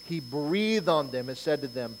this, he breathed on them and said to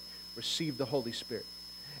them, receive the Holy Spirit.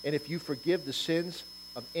 And if you forgive the sins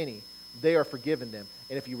of any, they are forgiven them.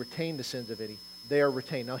 And if you retain the sins of any, they are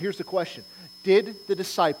retained. Now here's the question. Did the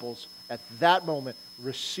disciples at that moment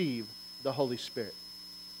receive the Holy Spirit?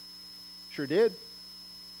 Sure did.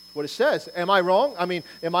 That's what it says. Am I wrong? I mean,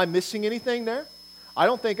 am I missing anything there? I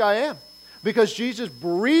don't think I am. Because Jesus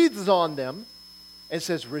breathes on them and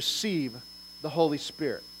says, receive the Holy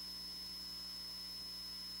Spirit.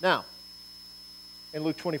 Now, in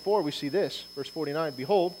Luke 24, we see this, verse 49,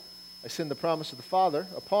 behold, I send the promise of the Father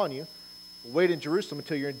upon you. Wait in Jerusalem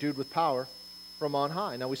until you're endued with power from on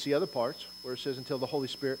high. Now we see other parts where it says until the Holy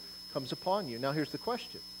Spirit comes upon you. Now here's the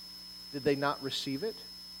question. Did they not receive it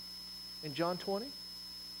in John 20?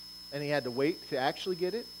 And he had to wait to actually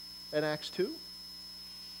get it in Acts 2?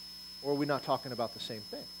 Or are we not talking about the same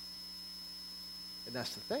thing? And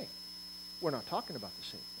that's the thing. We're not talking about the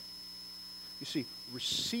same thing. You see,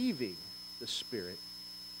 receiving the Spirit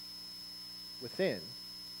within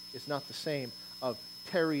is not the same of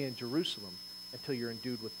tarry in Jerusalem until you're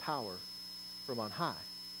endued with power from on high.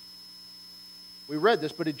 We read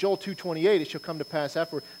this, but in Joel 2:28, it shall come to pass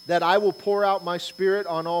afterward that I will pour out my Spirit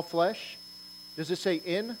on all flesh. Does it say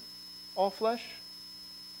in all flesh?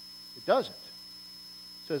 It doesn't.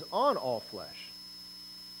 It says on all flesh.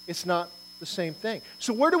 It's not the same thing.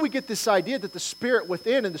 So where do we get this idea that the Spirit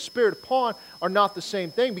within and the Spirit upon are not the same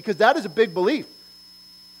thing? Because that is a big belief.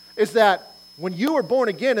 Is that when you are born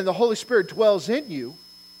again and the Holy Spirit dwells in you,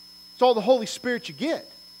 it's all the Holy Spirit you get.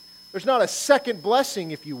 There's not a second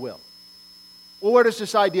blessing, if you will. Well, where does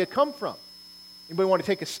this idea come from? Anybody want to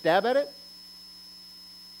take a stab at it?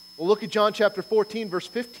 Well, look at John chapter 14, verse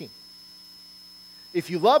 15. If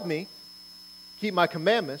you love me, keep my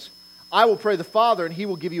commandments, I will pray the Father, and he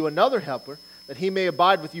will give you another helper, that he may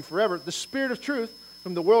abide with you forever, the Spirit of truth,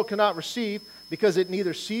 whom the world cannot receive, because it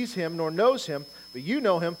neither sees him nor knows him, but you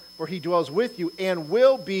know him, for he dwells with you and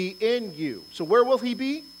will be in you. So where will he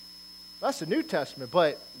be? That's the New Testament,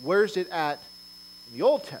 but where's it at in the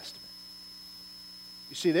Old Testament?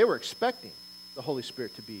 You see, they were expecting the Holy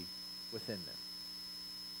Spirit to be within them.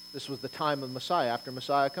 This was the time of Messiah. After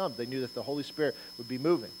Messiah comes, they knew that the Holy Spirit would be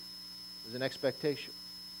moving. It was an expectation.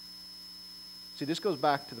 See, this goes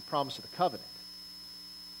back to the promise of the covenant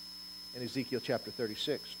in Ezekiel chapter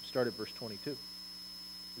 36. Start at verse 22.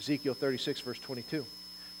 Ezekiel 36, verse 22. It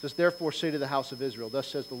says, therefore say to the house of Israel, thus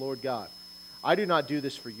says the Lord God, I do not do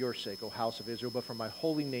this for your sake, O house of Israel, but for my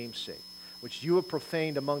holy name's sake, which you have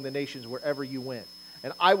profaned among the nations wherever you went.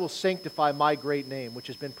 And I will sanctify my great name, which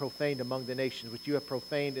has been profaned among the nations, which you have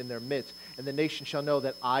profaned in their midst. And the nation shall know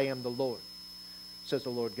that I am the Lord, says the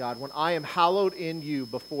Lord God, when I am hallowed in you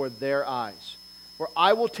before their eyes. For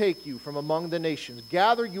I will take you from among the nations,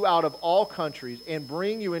 gather you out of all countries, and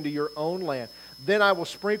bring you into your own land. Then I will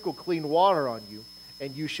sprinkle clean water on you,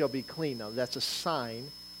 and you shall be clean. Now that's a sign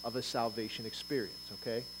of a salvation experience,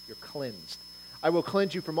 okay? You're cleansed. I will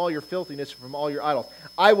cleanse you from all your filthiness, from all your idols.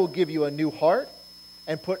 I will give you a new heart,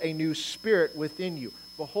 and put a new spirit within you.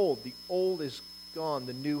 Behold, the old is gone,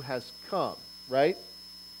 the new has come, right?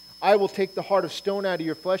 I will take the heart of stone out of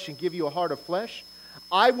your flesh and give you a heart of flesh.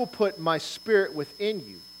 I will put my spirit within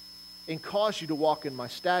you and cause you to walk in my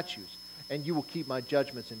statutes, and you will keep my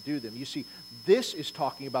judgments and do them. You see, this is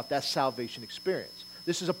talking about that salvation experience.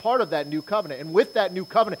 This is a part of that new covenant. And with that new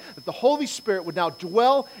covenant, that the Holy Spirit would now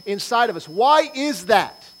dwell inside of us. Why is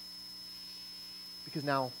that? Because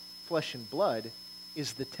now flesh and blood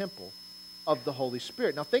is the temple of the Holy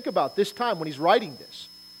Spirit. Now think about this time when he's writing this.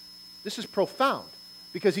 This is profound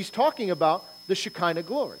because he's talking about the Shekinah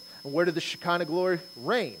glory. And where did the Shekinah glory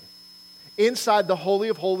reign? Inside the Holy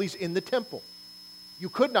of Holies in the temple. You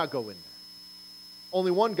could not go in there.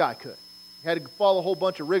 Only one guy could. He had to follow a whole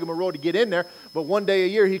bunch of rigmarole to get in there, but one day a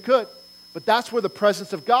year he could. But that's where the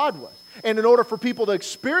presence of God was. And in order for people to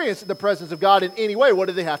experience the presence of God in any way, what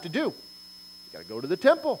did they have to do? They got to go to the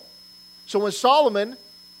temple. So when Solomon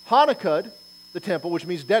Hanukkah'd the temple, which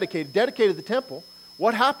means dedicated the temple,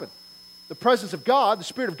 what happened? The presence of God, the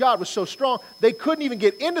Spirit of God was so strong, they couldn't even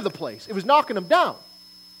get into the place. It was knocking them down.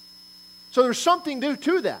 So there's something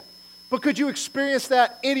to that. But could you experience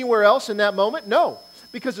that anywhere else in that moment? No,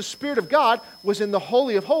 because the Spirit of God was in the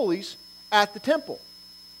Holy of Holies at the temple.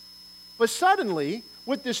 But suddenly,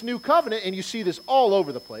 with this new covenant, and you see this all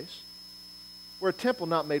over the place, we're a temple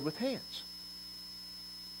not made with hands.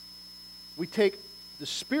 We take the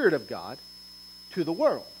Spirit of God to the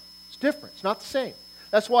world. It's different. It's not the same.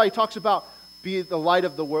 That's why he talks about be the light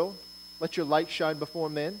of the world. Let your light shine before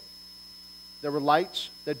men. There were lights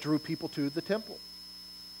that drew people to the temple.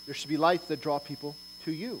 There should be lights that draw people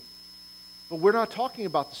to you. But we're not talking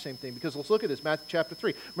about the same thing because let's look at this, Matthew chapter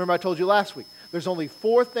 3. Remember I told you last week, there's only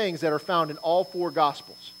 4 things that are found in all 4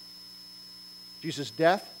 Gospels. Jesus'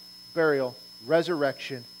 death, burial,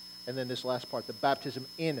 resurrection, and then this last part, the baptism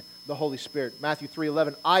in the Holy Spirit. Matthew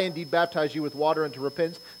 3:11, I indeed baptize you with water unto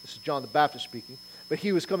repentance. This is John the Baptist speaking. But he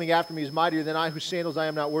who is coming after me is mightier than I, whose sandals I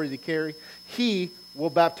am not worthy to carry. He will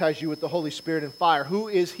baptize you with the Holy Spirit and fire. Who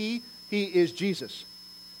is he? He is Jesus.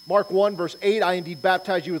 Mark 1, verse 8, I indeed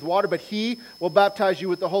baptize you with water, but he will baptize you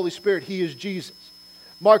with the Holy Spirit. He is Jesus.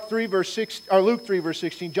 Luke 3, verse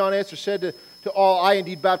 16, John answered, said to all, I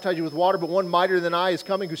indeed baptize you with water, but one mightier than I is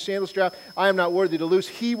coming, whose sandal strap I am not worthy to loose.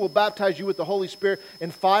 He will baptize you with the Holy Spirit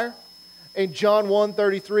and fire. In John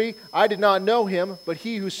 1:33, I did not know him, but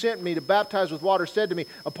he who sent me to baptize with water said to me,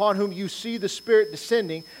 upon whom you see the Spirit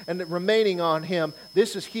descending and remaining on him,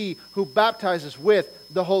 this is he who baptizes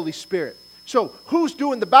with the Holy Spirit. So, who's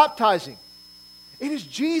doing the baptizing? It is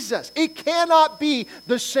Jesus. It cannot be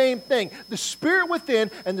the same thing. The Spirit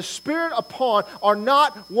within and the Spirit upon are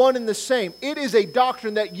not one and the same. It is a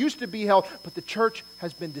doctrine that used to be held, but the church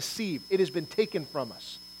has been deceived. It has been taken from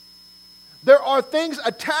us. There are things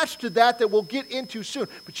attached to that we'll get into soon.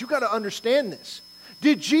 But you've got to understand this.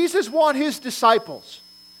 Did Jesus want his disciples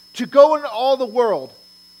to go into all the world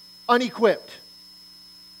unequipped?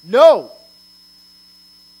 No.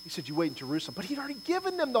 He said, you wait in Jerusalem. But he'd already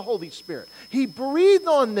given them the Holy Spirit. He breathed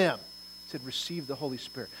on them. He said, receive the Holy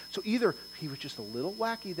Spirit. So either he was just a little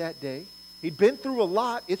wacky that day. He'd been through a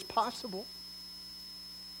lot. It's possible.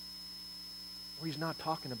 Or he's not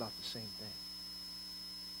talking about the same thing.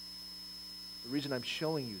 The reason I'm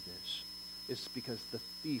showing you this is because the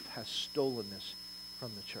thief has stolen this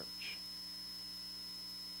from the church.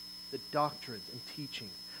 The doctrine and teaching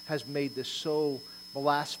has made this so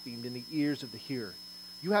blasphemed in the ears of the hearer.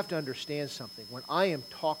 You have to understand something. When I am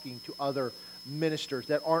talking to other ministers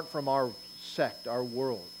that aren't from our sect, our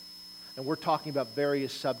world, and we're talking about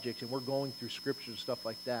various subjects and we're going through scriptures and stuff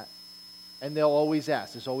like that, and they'll always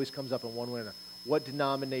ask, this always comes up in one way or another, what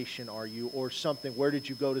denomination are you, or something, where did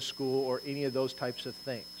you go to school, or any of those types of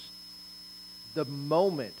things. The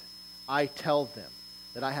moment I tell them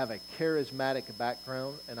that I have a charismatic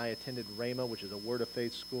background and I attended Rhema, which is a Word of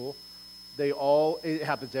Faith school, it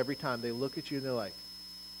happens every time. They look at you and they're like,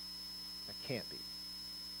 that can't be.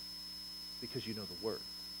 Because you know the Word.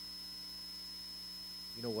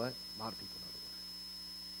 You know what? A lot of people know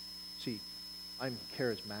the Word. See, I'm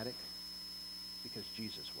charismatic because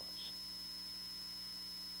Jesus was.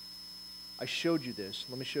 I showed you this.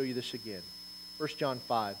 Let me show you this again. 1 John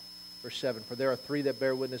 5, verse 7. For there are 3 that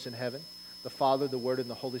bear witness in heaven, the Father, the Word, and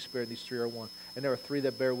the Holy Spirit. These 3 are one. And there are 3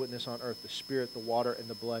 that bear witness on earth, the Spirit, the water, and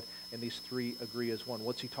the blood. And these 3 agree as one.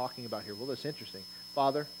 What's he talking about here? Well, that's interesting.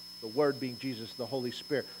 Father, the Word being Jesus, the Holy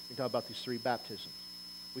Spirit. We talk about these 3 baptisms.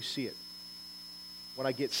 We see it. When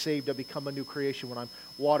I get saved, I become a new creation. When I'm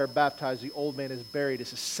water baptized, the old man is buried.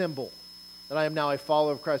 It's a symbol that I am now a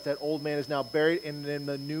follower of Christ. That old man is now buried, and then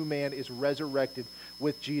the new man is resurrected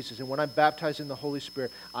with Jesus. And when I'm baptized in the Holy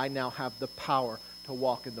Spirit, I now have the power to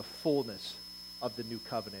walk in the fullness of the new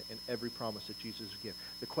covenant and every promise that Jesus has given.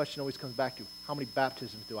 The question always comes back to, how many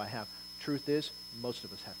baptisms do I have? Truth is, most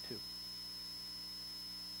of us have 2.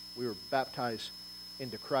 We were baptized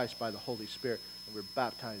into Christ by the Holy Spirit, and we were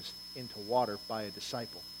baptized into water by a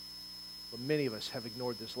disciple. But many of us have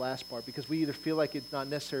ignored this last part because we either feel like it's not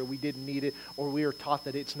necessary, we didn't need it, or we are taught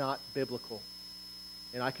that it's not biblical.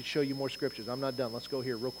 And I could show you more scriptures. I'm not done. Let's go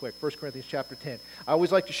here real quick. 1 Corinthians chapter 10. I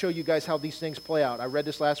always like to show you guys how these things play out. I read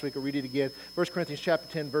this last week. I'll read it again. 1 Corinthians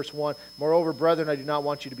chapter 10, verse 1. Moreover, brethren, I do not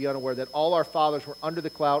want you to be unaware that all our fathers were under the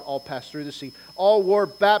cloud, all passed through the sea. All were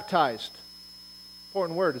baptized.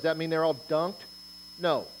 Important word. Does that mean they're all dunked?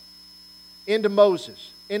 No. Into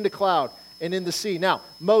Moses, into cloud, and in the sea. Now,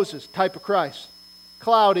 Moses, type of Christ.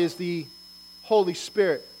 Cloud is the Holy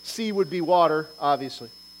Spirit. Sea would be water, obviously.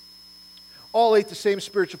 All ate the same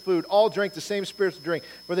spiritual food. All drank the same spiritual drink.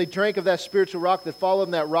 For they drank of that spiritual rock that followed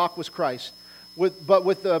them. That rock was Christ. But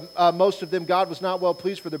with most of them, God was not well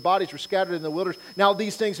pleased, for their bodies were scattered in the wilderness. Now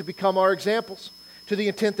these things have become our examples, to the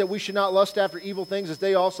intent that we should not lust after evil things as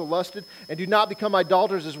they also lusted, and do not become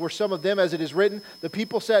idolaters as were some of them, as it is written, the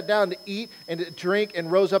people sat down to eat and to drink and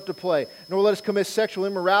rose up to play. Nor let us commit sexual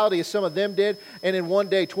immorality as some of them did, and in one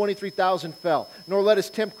day 23,000 fell. Nor let us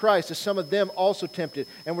tempt Christ as some of them also tempted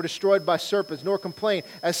and were destroyed by serpents. Nor complain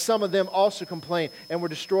as some of them also complained and were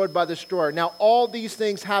destroyed by the destroyer. Now all these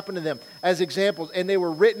things happened to them as examples, and they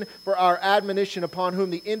were written for our admonition, upon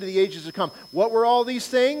whom the end of the ages has come. What were all these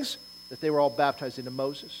things? That they were all baptized into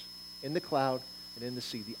Moses, in the cloud, and in the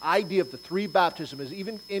sea. The idea of the three baptisms is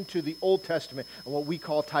even into the Old Testament and what we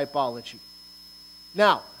call typology.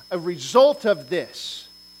 Now, a result of this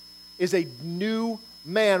is a new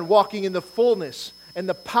man walking in the fullness and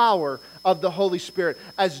the power of the Holy Spirit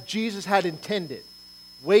as Jesus had intended.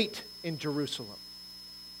 Wait in Jerusalem.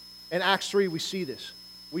 In Acts 3, we see this.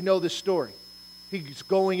 We know this story. He's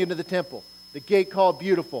going into the temple, the gate called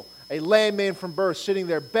Beautiful, a lame man from birth sitting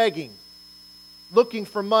there begging, looking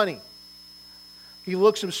for money. He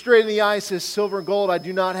looks him straight in the eye and says, silver and gold I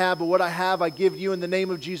do not have, but what I have I give you. In the name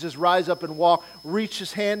of Jesus, rise up and walk. Reached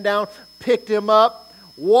his hand down, picked him up,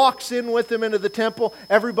 walks in with him into the temple.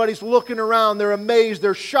 Everybody's looking around. They're amazed.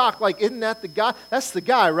 They're shocked. Like, isn't that the guy? That's the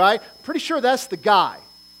guy, right? Pretty sure that's the guy.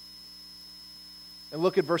 And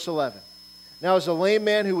look at verse 11. Now as a lame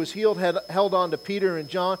man who was healed held on to Peter and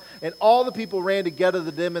John, and all the people ran together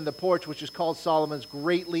to them in the porch, which is called Solomon's,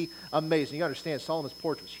 greatly amazed. And you understand, Solomon's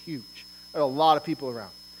porch was huge. There were a lot of people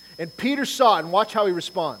around. And Peter saw it, and watch how he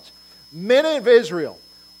responds. Men of Israel,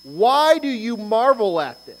 why do you marvel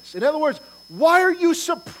at this? In other words, why are you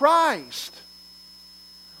surprised?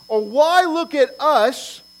 Or why look at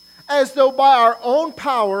us as though by our own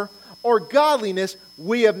power or godliness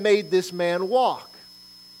we have made this man walk?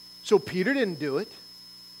 So Peter didn't do it. It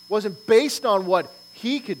wasn't based on what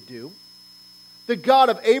he could do. The God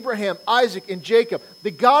of Abraham, Isaac, and Jacob,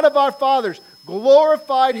 the God of our fathers,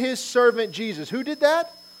 glorified his servant Jesus. Who did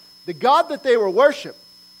that? The God that they were worshiping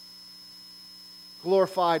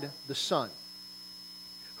glorified the Son,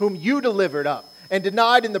 whom you delivered up and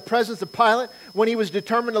denied in the presence of Pilate when he was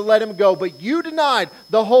determined to let him go. But you denied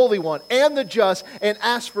the Holy One and the just, and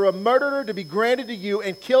asked for a murderer to be granted to you,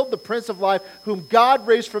 and killed the Prince of Life, whom God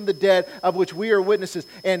raised from the dead, of which we are witnesses.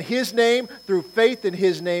 And his name, through faith in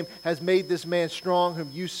his name, has made this man strong, whom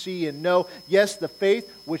you see and know. Yes, the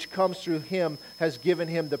faith which comes through him has given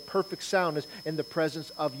him the perfect soundness in the presence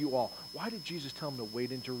of you all. Why did Jesus tell him to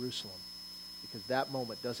wait in Jerusalem? Because that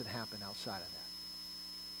moment doesn't happen outside of that.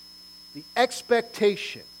 The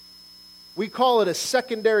expectation, we call it a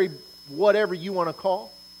secondary whatever you want to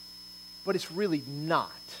call, but it's really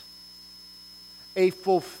not. A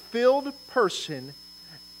fulfilled person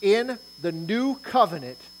in the new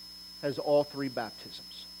covenant has all three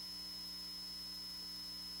baptisms.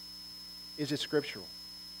 Is it scriptural?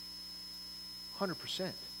 100%.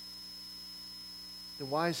 Then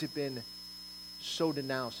why has it been so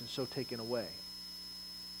denounced and so taken away?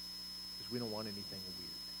 Because we don't want anything weird.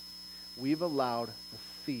 We've allowed the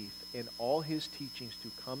thief and all his teachings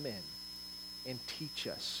to come in and teach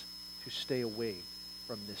us to stay away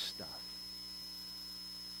from this stuff.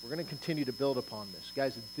 We're going to continue to build upon this.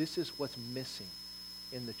 Guys, this is what's missing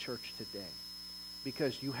in the church today.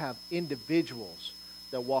 Because you have individuals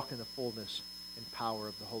that walk in the fullness and power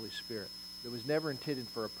of the Holy Spirit. It was never intended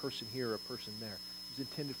for a person here or a person there. It was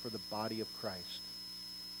intended for the body of Christ.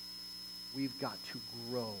 We've got to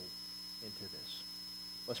grow into this.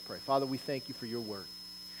 Let's pray. Father, we thank you for your word.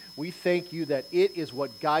 We thank you that it is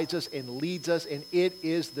what guides us and leads us, and it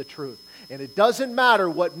is the truth. And it doesn't matter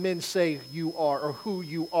what men say you are, or who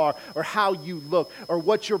you are, or how you look, or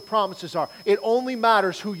what your promises are. It only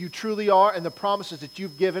matters who you truly are and the promises that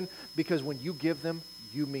you've given, because when you give them,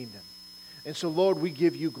 you mean them. And so, Lord, we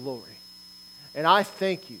give you glory. And I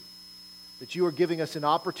thank you that you are giving us an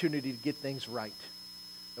opportunity to get things right.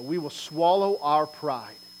 And we will swallow our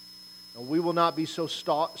pride. And we will not be so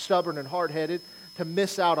stubborn and hard-headed to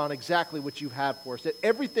miss out on exactly what you have for us. That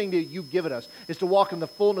everything that you've given us is to walk in the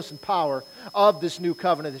fullness and power of this new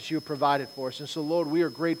covenant that you have provided for us. And so, Lord, we are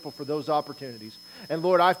grateful for those opportunities. And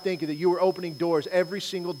Lord, I thank you that you are opening doors every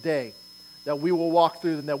single day, that we will walk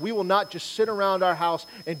through them, that we will not just sit around our house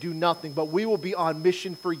and do nothing, but we will be on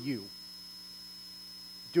mission for you,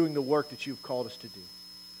 doing the work that you've called us to do.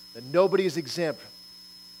 That nobody is exempt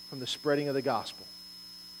from the spreading of the gospel.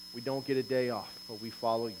 We don't get a day off, but we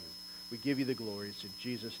follow you. We give you the glory. It's in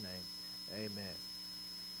Jesus' name. Amen.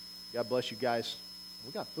 God bless you guys.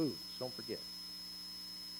 We got food, so don't forget.